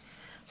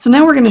 So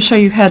now we're going to show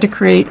you how to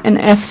create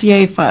an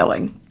SCA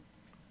filing,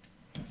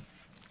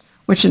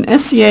 which an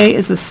SCA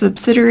is a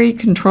subsidiary,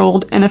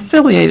 controlled, and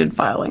affiliated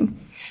filing.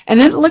 And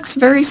it looks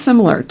very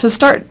similar. To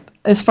start,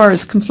 as far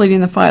as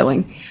completing the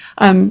filing,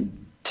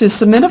 to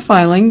submit a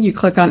filing, you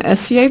click on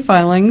SCA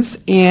Filings,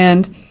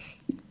 and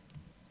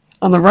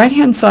on the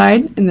right-hand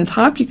side, in the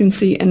top, you can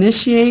see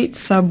Initiate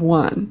Sub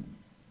 1.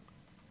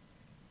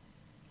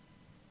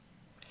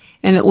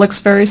 And it looks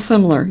very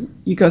similar.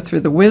 You go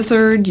through the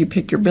wizard, you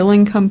pick your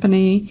billing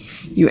company,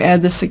 you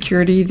add the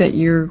security that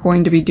you're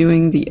going to be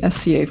doing the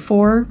SCA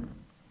for,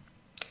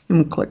 and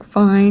we'll click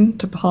Find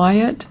to apply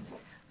it.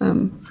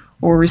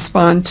 Or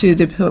respond to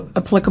the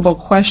applicable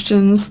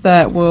questions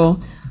that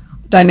will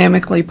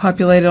dynamically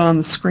populate on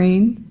the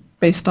screen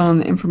based on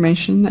the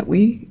information that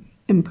we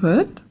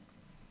input.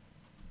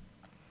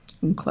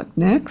 And click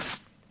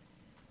Next.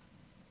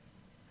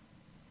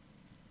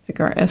 Pick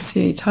our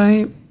SCA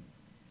type.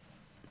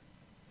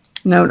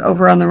 Note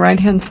over on the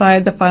right-hand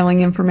side, the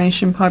filing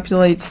information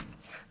populates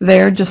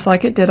there just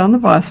like it did on the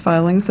VOS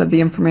filings of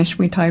the information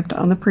we typed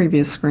on the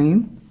previous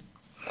screen.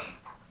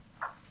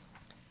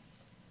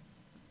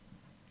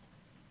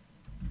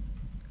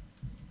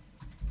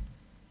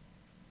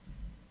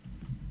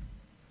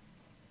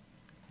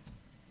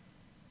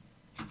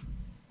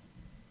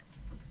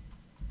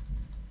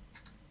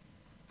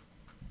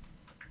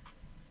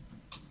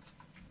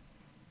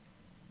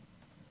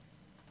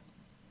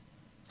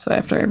 So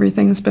after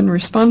everything's been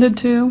responded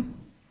to,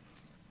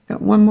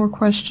 got one more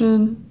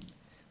question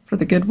for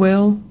the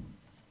goodwill.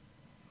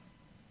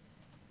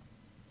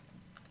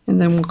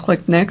 And then we'll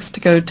click Next to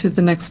go to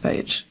the next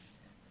page.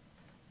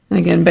 And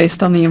again,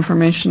 based on the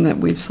information that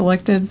we've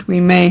selected, we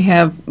may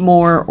have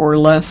more or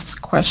less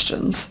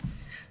questions.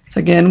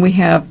 So again, we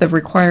have the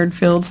required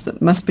fields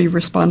that must be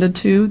responded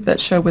to that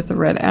show with the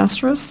red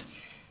asterisk,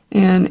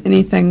 and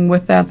anything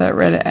without that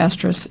red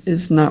asterisk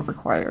is not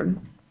required.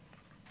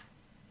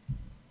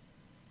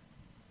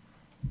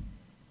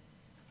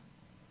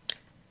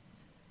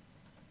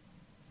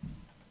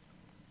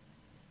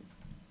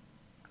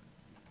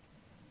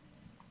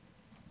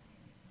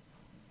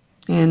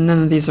 And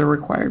none of these are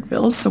required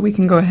fields, so we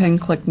can go ahead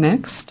and click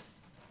Next.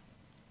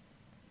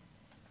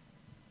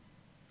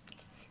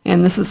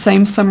 And this is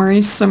same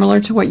summary,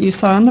 similar to what you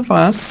saw in the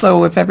VOS,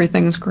 so if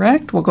everything is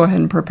correct, we'll go ahead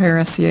and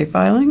prepare SCA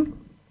filing.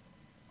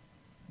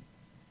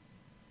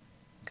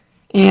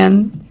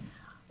 And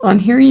on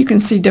here you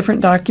can see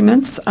different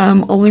documents.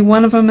 Only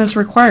one of them is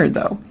required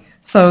though.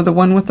 So the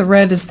one with the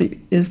red is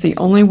the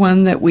only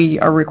one that we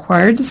are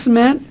required to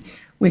submit.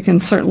 We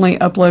can certainly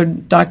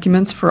upload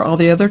documents for all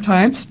the other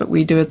types, but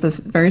we do it this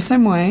very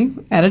same way,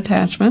 add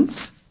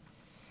attachments,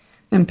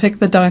 and pick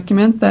the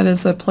document that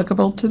is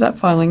applicable to that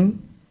filing.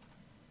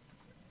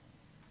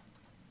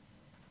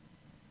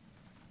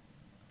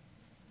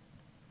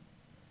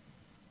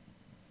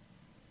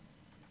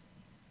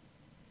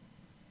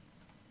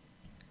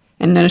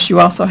 And notice you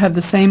also have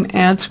the same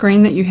add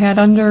screen that you had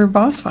under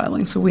VOS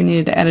filing, so we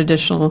needed to add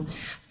additional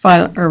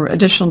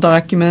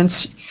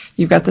documents.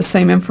 You've got the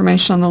same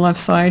information on the left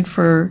side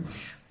for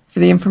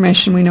the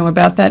information we know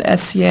about that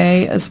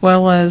SCA, as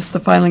well as the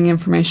filing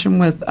information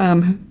with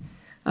the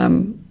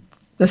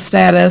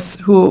status,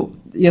 who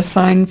the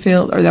assigned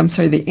field, or I'm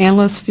sorry, the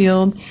analyst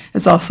field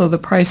is also the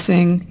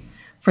pricing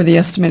for the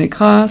estimated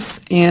costs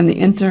and the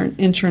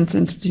insurance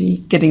entity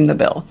getting the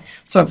bill.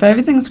 So if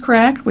everything's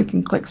correct, we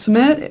can click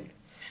Submit.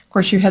 Of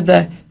course, you had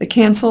the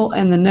cancel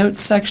and the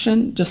notes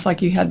section just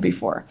like you had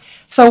before.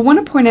 So I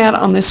want to point out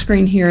on this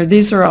screen here,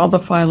 these are all the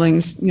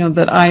filings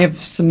that I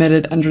have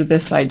submitted under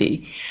this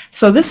ID.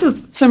 So this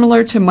is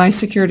similar to My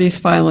Securities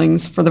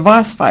filings for the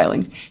VOS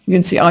filing. You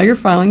can see all your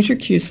filings, your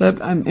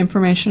CUSIP,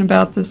 information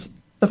about this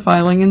the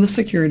filing and the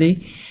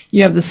security.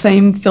 You have the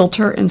same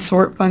filter and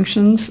sort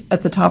functions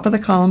at the top of the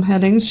column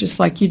headings, just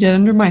like you did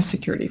under My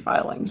Security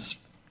Filings.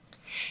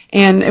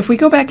 And if we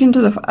go back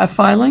into the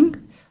filing,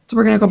 so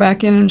we're going to go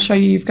back in and show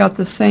you you've got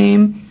the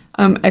same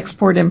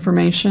export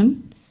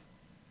information.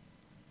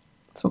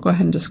 So we'll go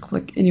ahead and just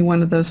click any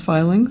one of those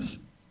filings.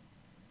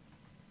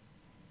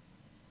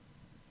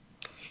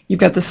 You've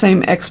got the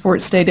same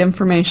export state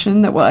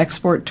information that will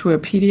export to a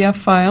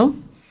PDF file.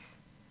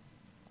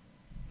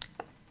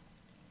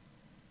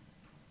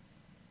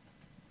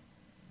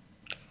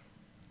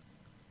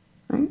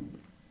 Right.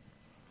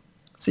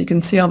 So you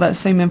can see all that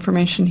same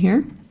information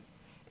here.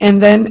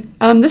 And then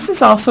this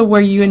is also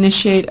where you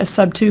initiate a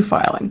sub-2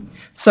 filing.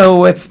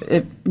 So if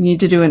you need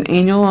to do an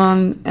annual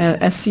on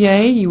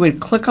SCA, you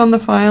would click on the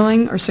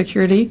filing or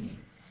security,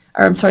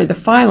 or I'm sorry, the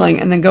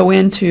filing, and then go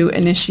into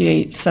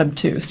initiate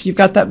sub-2. So you've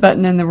got that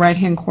button in the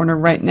right-hand corner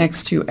right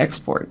next to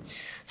export.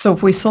 So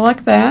if we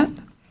select that, you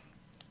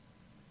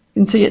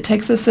can see it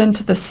takes us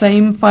into the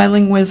same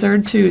filing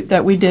wizard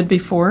that we did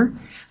before.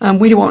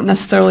 We won't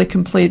necessarily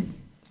complete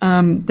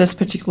this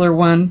particular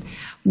one,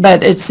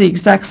 but it's the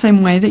exact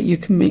same way that you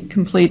can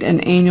complete an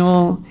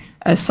annual,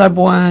 a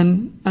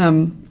sub-1,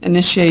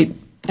 initiate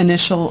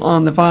initial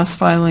on the VOS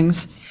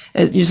filings.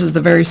 It uses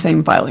the very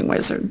same filing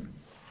wizard.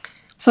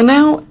 So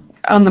now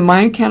on the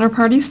My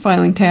Counterparties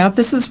Filing tab,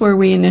 this is where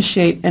we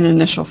initiate an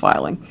initial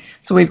filing.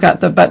 So we've got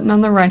the button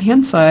on the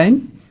right-hand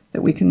side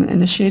that we can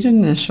initiate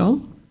an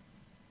initial.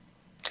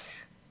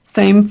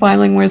 Same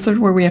filing wizard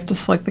where we have to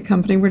select the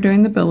company we're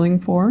doing the billing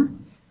for,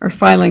 or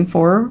filing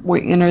for.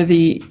 We enter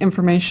the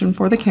information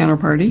for the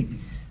counterparty.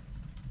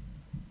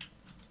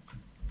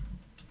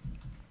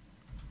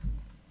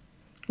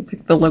 We'll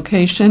pick the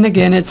location.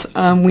 Again, it's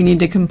we need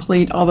to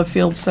complete all the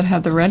fields that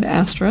have the red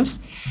asterisk.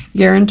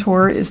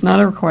 Guarantor is not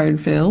a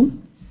required field.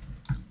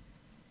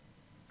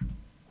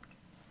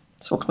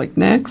 So we'll click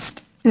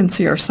Next and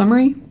see our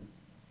summary.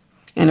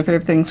 And if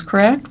everything's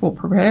correct, we'll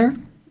prepare.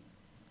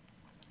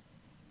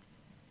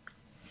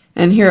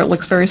 And here it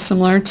looks very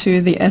similar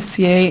to the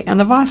SCA and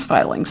the VOS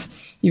filings.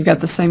 You've got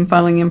the same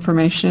filing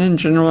information and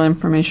general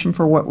information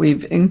for what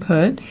we've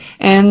input,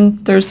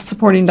 and there's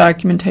supporting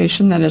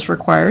documentation that is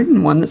required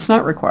and one that's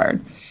not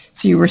required.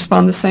 So you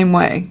respond the same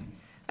way.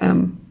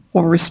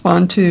 We'll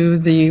respond to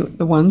the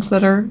ones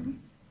that are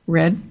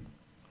red,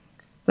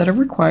 that are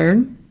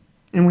required,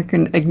 and we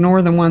can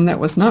ignore the one that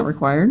was not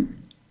required.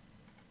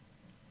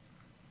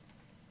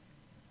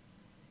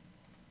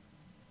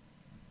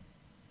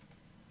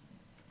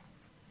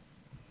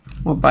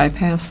 We'll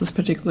bypass this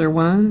particular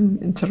one,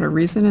 enter a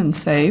reason, and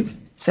save.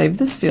 Save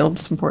this field.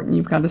 It's important.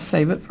 You've got to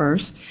save it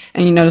first.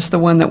 And you notice the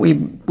one that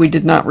we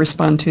did not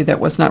respond to that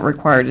was not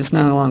required is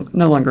no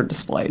longer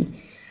displayed.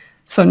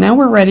 So now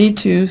we're ready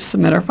to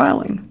submit our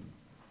filing.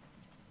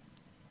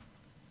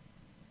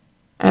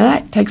 And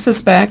that takes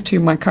us back to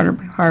My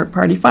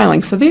Counterparty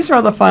Filings. So these are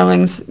all the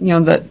filings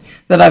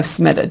that I've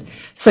submitted.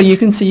 So you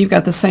can see you've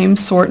got the same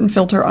sort and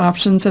filter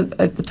options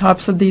at the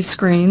tops of these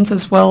screens,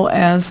 as well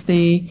as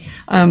the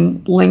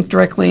link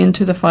directly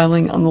into the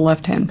filing on the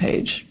left-hand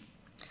page.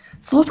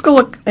 So let's go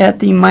look at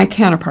the My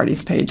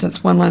Counterparties page.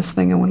 That's one last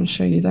thing I want to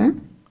show you there.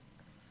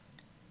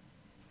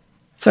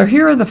 So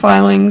here are the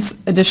filings,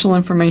 additional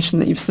information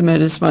that you've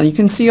submitted as well. You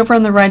can see over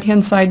on the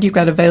right-hand side you've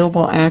got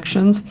available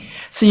actions.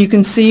 So you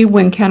can see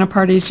when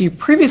counterparties you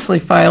previously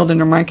filed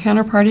under My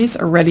Counterparties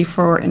are ready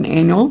for an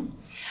annual.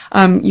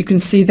 You can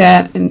see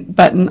that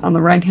button on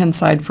the right-hand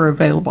side for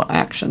available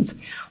actions.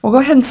 We'll go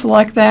ahead and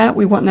select that.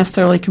 We won't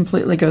necessarily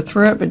completely go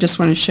through it, but just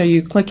want to show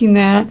you clicking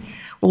that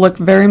will look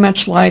very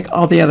much like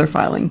all the other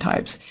filing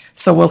types.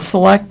 So we'll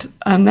select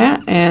on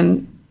that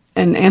and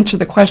answer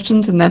the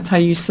questions, and that's how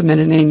you submit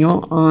an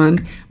annual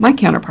on My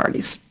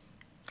Counterparties.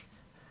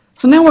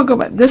 So now we'll go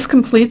back. This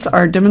completes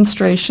our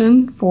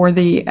demonstration for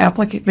the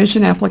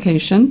Vision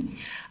application.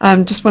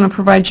 Just want to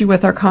provide you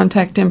with our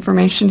contact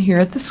information here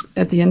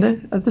at the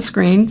end of the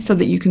screen so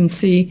that you can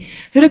see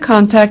who to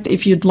contact.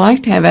 If you'd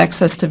like to have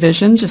access to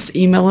Vision, just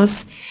email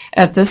us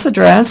at this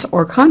address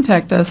or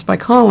contact us by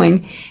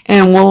calling,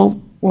 and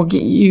we'll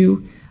get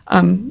you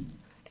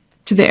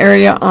to the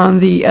area on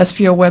the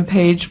SVO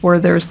webpage where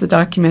there's the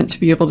document to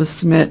be able to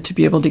submit, to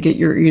be able to get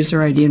your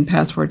user ID and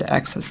password to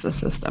access the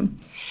system.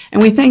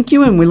 And we thank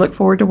you, and we look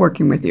forward to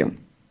working with you.